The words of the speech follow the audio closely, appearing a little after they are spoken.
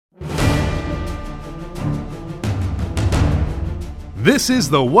This is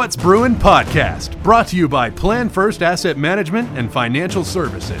the What's Brewing podcast, brought to you by Plan First Asset Management and Financial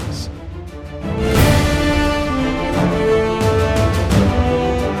Services.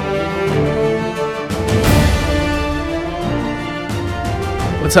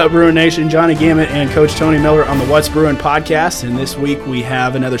 What's up, Bruin Nation? Johnny Gamet and Coach Tony Miller on the What's Brewing podcast. And this week we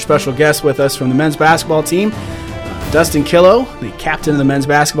have another special guest with us from the men's basketball team, Dustin Killough, the captain of the men's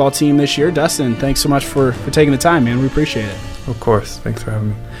basketball team this year. Dustin, thanks so much for taking the time, man. We appreciate it. Of course. Thanks for having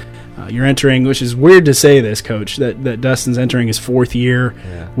me. You're entering, which is weird to say this, Coach, that Dustin's entering his fourth year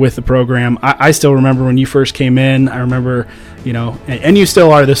with the program. I still remember when you first came in. I remember, and you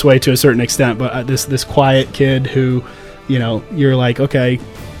still are this way to a certain extent, but this quiet kid who, you're like, okay,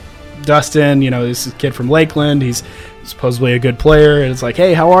 Dustin, this is a kid from Lakeland. He's supposedly a good player, and it's like,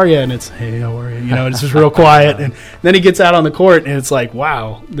 hey, how are you? And it's, hey, how are you? It's just real quiet. And then he gets out on the court, and it's like,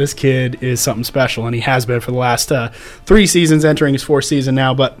 wow, this kid is something special, and he has been for the last 3 seasons, entering his 4th season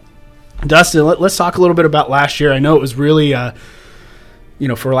now. But Dustin, let's talk a little bit about last year. I know it was really,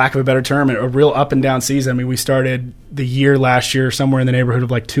 for lack of a better term, a real up and down season. I mean, we started the year last year somewhere in the neighborhood of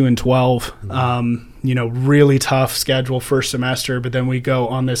like 2-12. Really tough schedule first semester, but then we go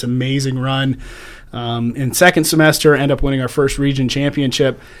on this amazing run in second semester, end up winning our first region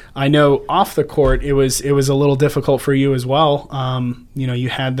championship. I know off the court it was a little difficult for you as well. You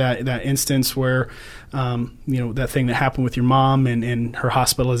had that instance where that thing that happened with your mom and her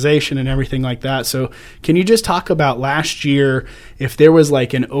hospitalization and everything like that. So can you just talk about last year, if there was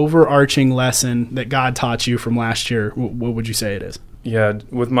like an overarching lesson that God taught you from last year, what would you say it is? Yeah,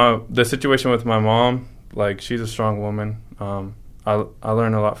 with the situation with my mom, like, she's a strong woman. I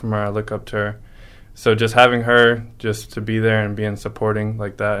learn a lot from her. I look up to her. So just having her just to be there and being supporting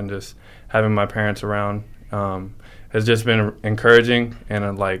like that, and just having my parents around has just been encouraging and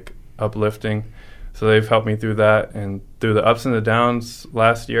uplifting. So they've helped me through that and through the ups and the downs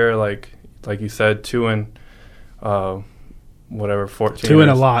last year. Like you said, 14. 2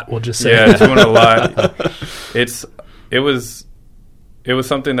 and a lot, we'll just say. Yeah, 2 and a lot. It was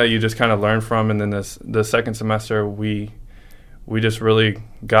something that you just kind of learn from, and then the second semester we just really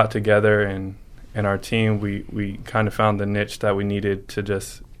got together, and our team we kind of found the niche that we needed to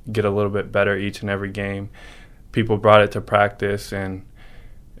just get a little bit better each and every game. People brought it to practice, and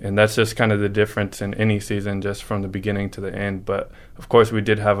that's just kind of the difference in any season, just from the beginning to the end. But of course we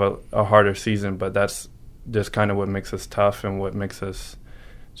did have a harder season, but that's just kind of what makes us tough and what makes us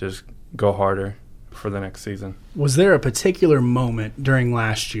just go harder for the next season. Was there a particular moment during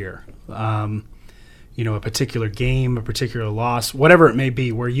last year, a particular game, a particular loss, whatever it may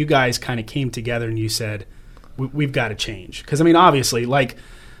be, where you guys kind of came together and you said, we've got to change? Because, obviously, Coach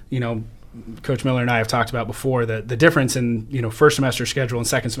Miller and I have talked about before, the difference in, first semester schedule and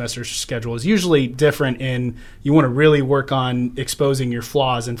second semester schedule is usually different in you want to really work on exposing your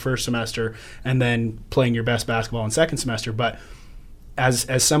flaws in first semester and then playing your best basketball in second semester. But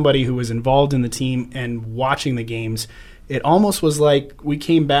as somebody who was involved in the team and watching the games, it almost was like we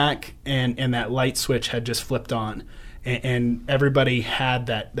came back and that light switch had just flipped on, and everybody had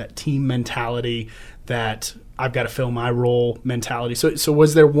that team mentality, that I've got to fill my role mentality. So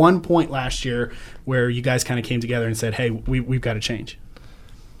was there one point last year where you guys kind of came together and said, hey, we've got to change?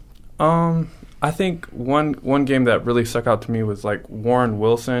 I think one game that really stuck out to me was Warren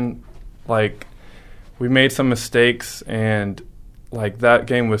Wilson. We made some mistakes, and that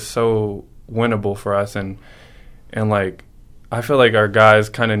game was so winnable for us, and I feel like our guys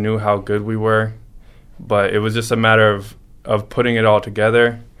kind of knew how good we were, but it was just a matter of putting it all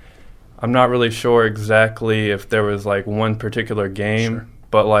together. I'm not really sure exactly if there was one particular game, sure,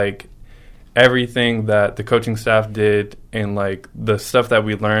 but everything that the coaching staff did and the stuff that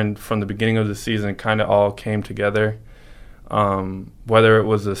we learned from the beginning of the season kind of all came together. Whether it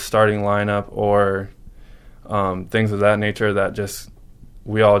was the starting lineup or things of that nature, that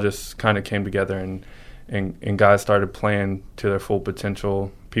we all just kind of came together, and guys started playing to their full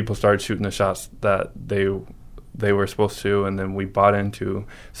potential. People started shooting the shots that they were supposed to, and then we bought into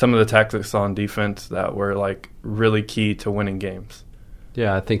some of the tactics on defense that were really key to winning games.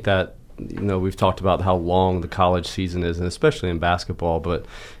 Yeah, I think that we've talked about how long the college season is, and especially in basketball, but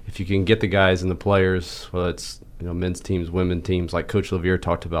if you can get the guys and the players, whether it's men's teams, women's teams, like Coach Levere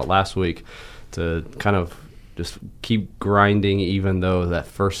talked about last week, to kind of just keep grinding, even though that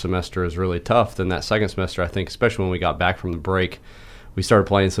first semester is really tough, then that second semester, I think, especially when we got back from the break, we started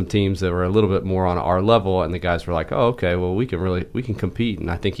playing some teams that were a little bit more on our level, and the guys were like, oh, okay, well, we can compete. And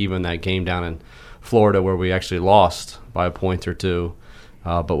I think even that game down in Florida where we actually lost by a point or two,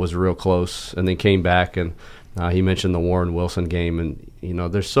 but was real close, and then came back, and he mentioned the Warren Wilson game, and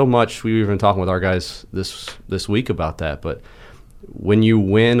there's so much. We were even talking with our guys this week about that, but when you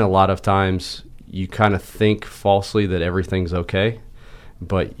win, a lot of times you kind of think falsely that everything's okay,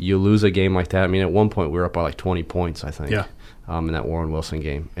 but you lose a game like that. I mean, at one point we were up by like 20 points, I think, in that Warren Wilson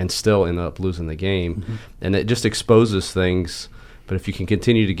game, and still ended up losing the game. Mm-hmm. And it just exposes things. But if you can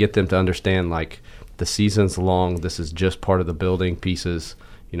continue to get them to understand, like, the season's long, this is just part of the building pieces,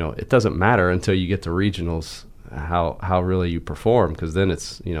 it doesn't matter until you get to regionals how really you perform, because then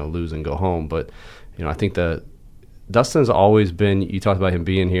it's, lose and go home. But, I think that Dustin's always been, you talked about him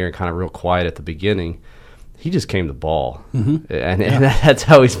being here and kind of real quiet at the beginning. He just came to ball. Mm-hmm. And that's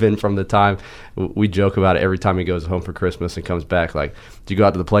how he's been from the time. We joke about it every time he goes home for Christmas and comes back, like, do you go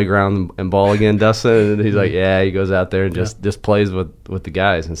out to the playground and ball again, Dustin? And he's like, yeah, he goes out there and just plays with the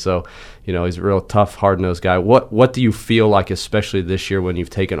guys. And so, he's a real tough, hard-nosed guy. What do you feel like, especially this year when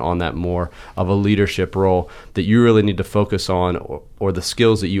you've taken on that more of a leadership role, that you really need to focus on, or the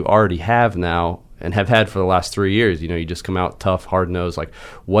skills that you already have now and have had for the last 3 years? You just come out tough, hard-nosed. Like,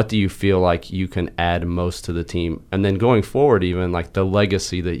 what do you feel like you can add most to the team? And then going forward, even, like, the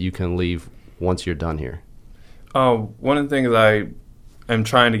legacy that you can leave once you're done here. One of the things I am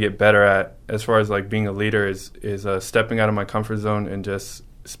trying to get better at, as far as, like, being a leader, is stepping out of my comfort zone and just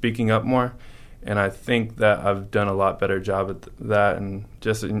speaking up more. And I think that I've done a lot better job at that. And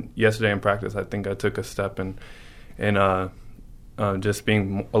just yesterday in practice, I think I took a step in just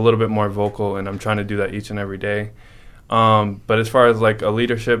being a little bit more vocal, and I'm trying to do that each and every day. But as far as, like, a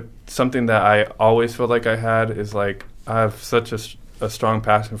leadership, something that I always feel like I had is, like, I have such a strong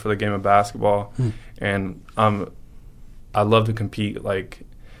passion for the game of basketball, and I love to compete. Like,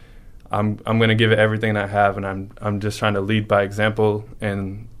 I'm going to give it everything I have, and I'm just trying to lead by example,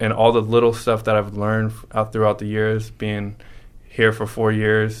 and all the little stuff that I've learned throughout the years, being here for 4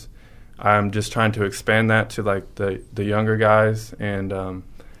 years. I'm just trying to expand that to, like, the younger guys, and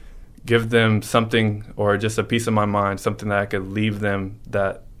give them something, or just a piece of my mind, something that I could leave them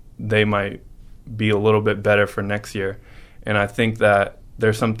that they might be a little bit better for next year. And I think that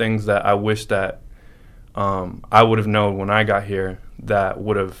there's some things that I wish that I would have known when I got here that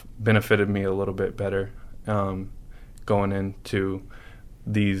would have benefited me a little bit better going into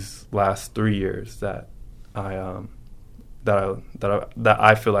these last 3 years that I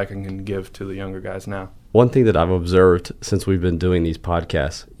feel like I can give to the younger guys now. One thing that I've observed since we've been doing these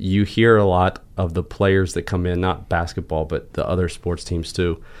podcasts, you hear a lot of the players that come in, not basketball, but the other sports teams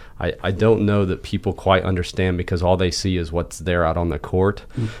too. I don't know that people quite understand, because all they see is what's there out on the court.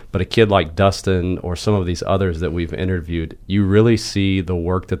 But a kid like Dustin, or some of these others that we've interviewed, you really see the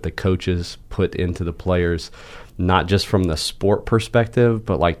work that the coaches put into the players, not just from the sport perspective,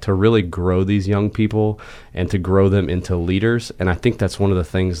 but, like, to really grow these young people and to grow them into leaders. And I think that's one of the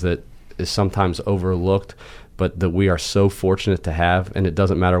things that is sometimes overlooked, but that we are so fortunate to have. And it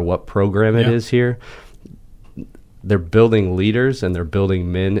doesn't matter what program it is here. They're building leaders, and they're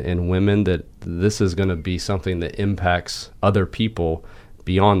building men and women, that this is going to be something that impacts other people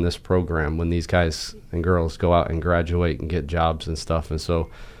beyond this program when these guys and girls go out and graduate and get jobs and stuff. And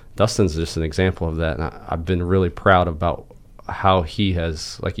so Dustin's just an example of that, and I've been really proud about how he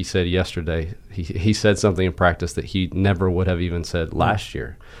has, like he said yesterday, he said something in practice that he never would have even said last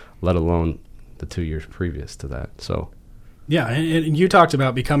year, let alone the 2 years previous to that. So, yeah, and you talked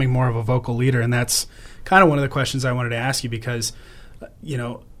about becoming more of a vocal leader, and that's kind of one of the questions I wanted to ask you, because,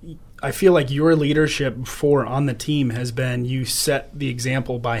 I feel like your leadership on the team has been, you set the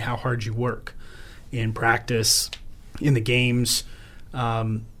example by how hard you work in practice, in the games.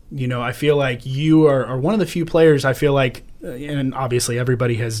 I feel like you are one of the few players, I feel like, and obviously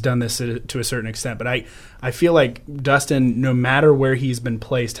everybody has done this to a certain extent, but I feel like Dustin, no matter where he's been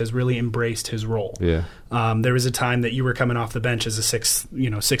placed, has really embraced his role. Yeah. There was a time that you were coming off the bench as a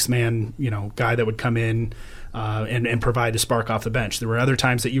six-man, guy that would come in and provide the spark off the bench. There were other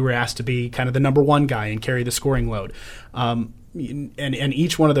times that you were asked to be kind of the number one guy and carry the scoring load. And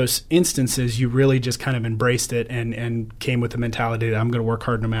each one of those instances, you really just kind of embraced it and came with the mentality that I'm going to work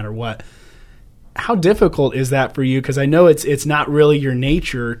hard no matter what. How difficult is that for you? Because I know it's not really your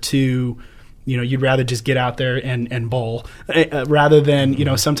nature to, you'd rather just get out there and bowl rather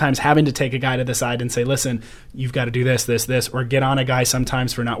than, sometimes having to take a guy to the side and say, listen, you've got to do this, or get on a guy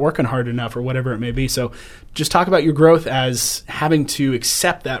sometimes for not working hard enough or whatever it may be. So just talk about your growth as having to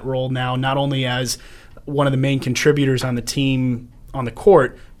accept that role now, not only as one of the main contributors on the team on the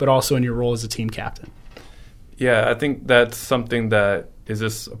court, but also in your role as a team captain. Yeah, I think that's something that is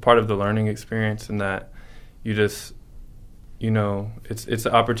just a part of the learning experience, and that you just, it's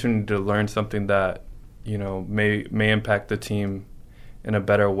an opportunity to learn something that, may impact the team in a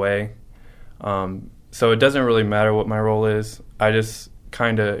better way. So it doesn't really matter what my role is. I just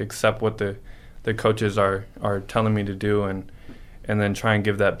kind of accept what the coaches are telling me to do, and then try and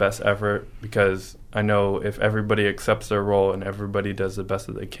give that best effort, because I know if everybody accepts their role and everybody does the best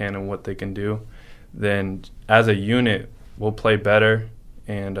that they can and what they can do, then as a unit we'll play better,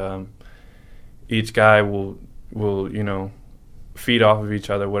 and each guy will feed off of each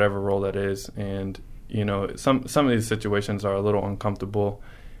other, whatever role that is. And some of these situations are a little uncomfortable,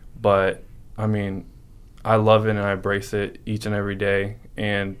 but I mean, I love it and I embrace it each and every day,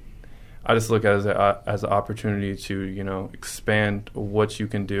 and I just look at it as an opportunity to expand what you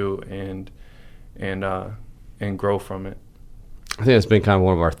can do and grow from it. I think that's been kind of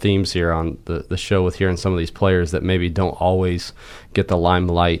one of our themes here on the show, with hearing some of these players that maybe don't always get the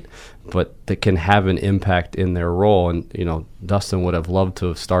limelight, but that can have an impact in their role. And, Dustin would have loved to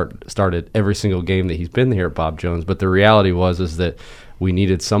have started every single game that he's been here at Bob Jones, but the reality is that we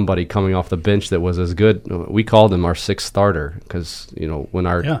needed somebody coming off the bench that was as good. We called him our sixth starter because, when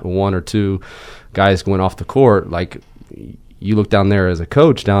our one or two guys went off the court, like, you look down there as a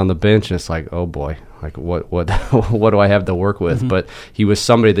coach down on the bench and it's like, oh boy, like what what do I have to work with? Mm-hmm. But he was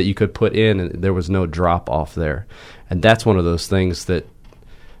somebody that you could put in and there was no drop off there. And that's one of those things that,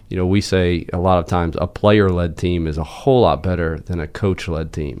 we say a lot of times a player-led team is a whole lot better than a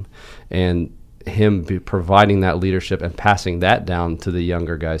coach-led team. And him providing that leadership and passing that down to the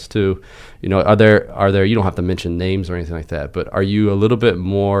younger guys too. Are there you don't have to mention names or anything like that, but are you a little bit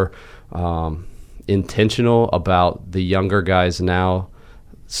more intentional about the younger guys now,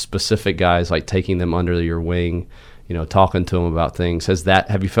 specific guys, like taking them under your wing, talking to them about things?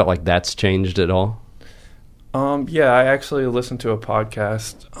 Have you felt like that's changed at all? Yeah, I actually listened to a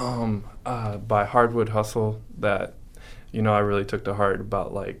podcast by Hardwood Hustle that I really took to heart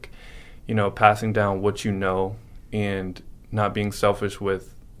about, like, passing down what you know and not being selfish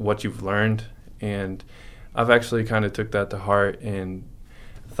with what you've learned. And I've actually kind of took that to heart and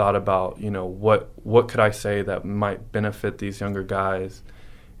thought about, what could I say that might benefit these younger guys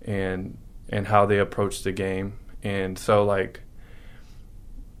and how they approach the game. And so, like,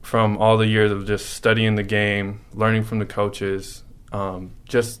 from all the years of just studying the game, learning from the coaches,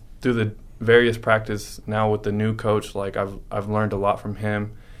 just through the various practice now with the new coach, like, I've learned a lot from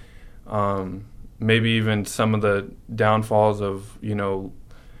him. Maybe even some of the downfalls of,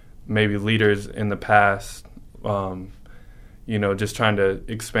 maybe leaders in the past, just trying to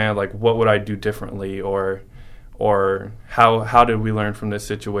expand, like, what would I do differently, or how did we learn from this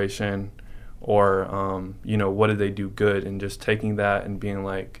situation, or, what did they do good, and just taking that and being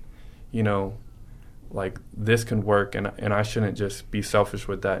like, like, this can work, and I shouldn't just be selfish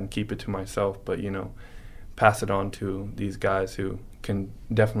with that and keep it to myself, but, pass it on to these guys who can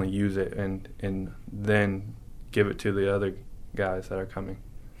definitely use it and then give it to the other guys that are coming.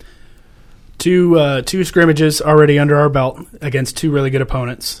 Two scrimmages already under our belt against two really good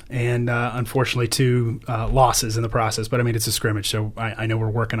opponents, and unfortunately two losses in the process. But, I mean, it's a scrimmage, so I know we're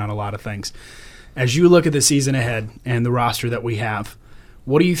working on a lot of things. As you look at the season ahead and the roster that we have,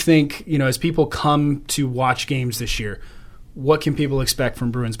 what do you think, as people come to watch games this year, what can people expect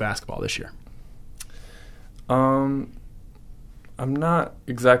from Bruins basketball this year? I'm not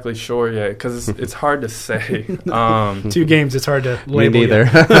exactly sure yet because it's hard to say. 2 games, it's hard to label. Me neither.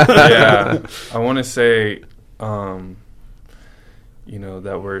 Yeah, I want to say, that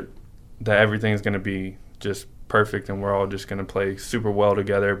everything's going to be just perfect and we're all just going to play super well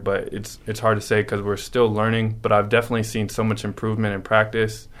together. But it's hard to say because we're still learning. But I've definitely seen so much improvement in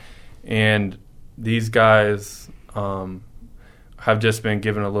practice, and these guys have just been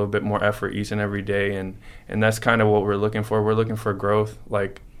given a little bit more effort each and every day, and that's kind of what we're looking for. We're looking for growth.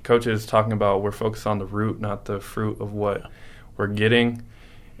 Like Coach is talking about, we're focused on the root, not the fruit of what we're getting.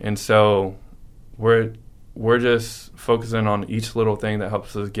 And so we're just focusing on each little thing that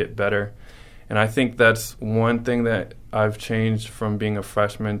helps us get better. And I think that's one thing that I've changed from being a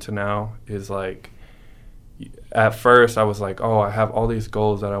freshman to now is, like, at first I was like, I have all these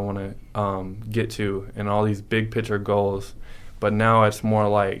goals that I want to get to and all these big picture goals. But now it's more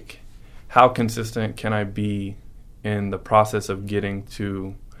like, how consistent can I be in the process of getting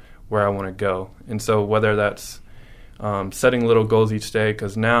to where I want to go? And so whether that's setting little goals each day,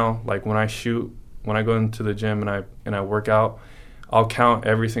 because now, like, when I go into the gym and I work out, I'll count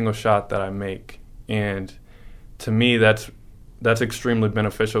every single shot that I make. And to me, that's extremely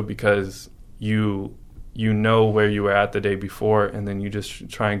beneficial because you know where you were at the day before, and then you just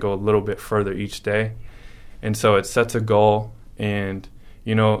try and go a little bit further each day. And so it sets a goal. And,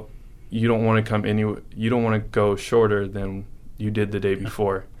 you don't want to go shorter than you did the day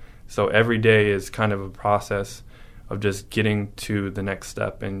before. So every day is kind of a process of just getting to the next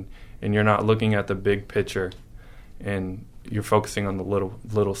step, and you're not looking at the big picture, and you're focusing on the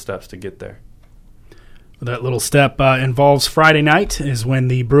little steps to get there. That little step involves Friday night is when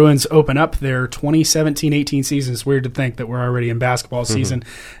the Bruins open up their 2017-18 season. It's weird to think that we're already in basketball season,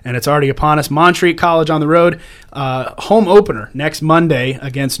 and it's already upon us. Montreat College on the road. Home opener next Monday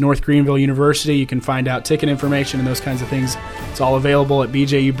against North Greenville University. You can find out ticket information and those kinds of things. It's all available at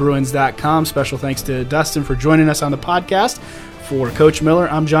bjubruins.com. Special thanks to Dustin for joining us on the podcast. For Coach Miller,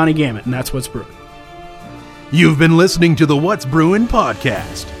 I'm Johnny Gamet, and that's What's Brewing. You've been listening to the What's Brewing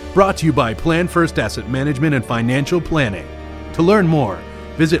podcast, brought to you by Plan First Asset Management and Financial Planning. To learn more,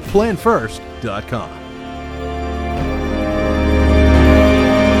 visit planfirst.com.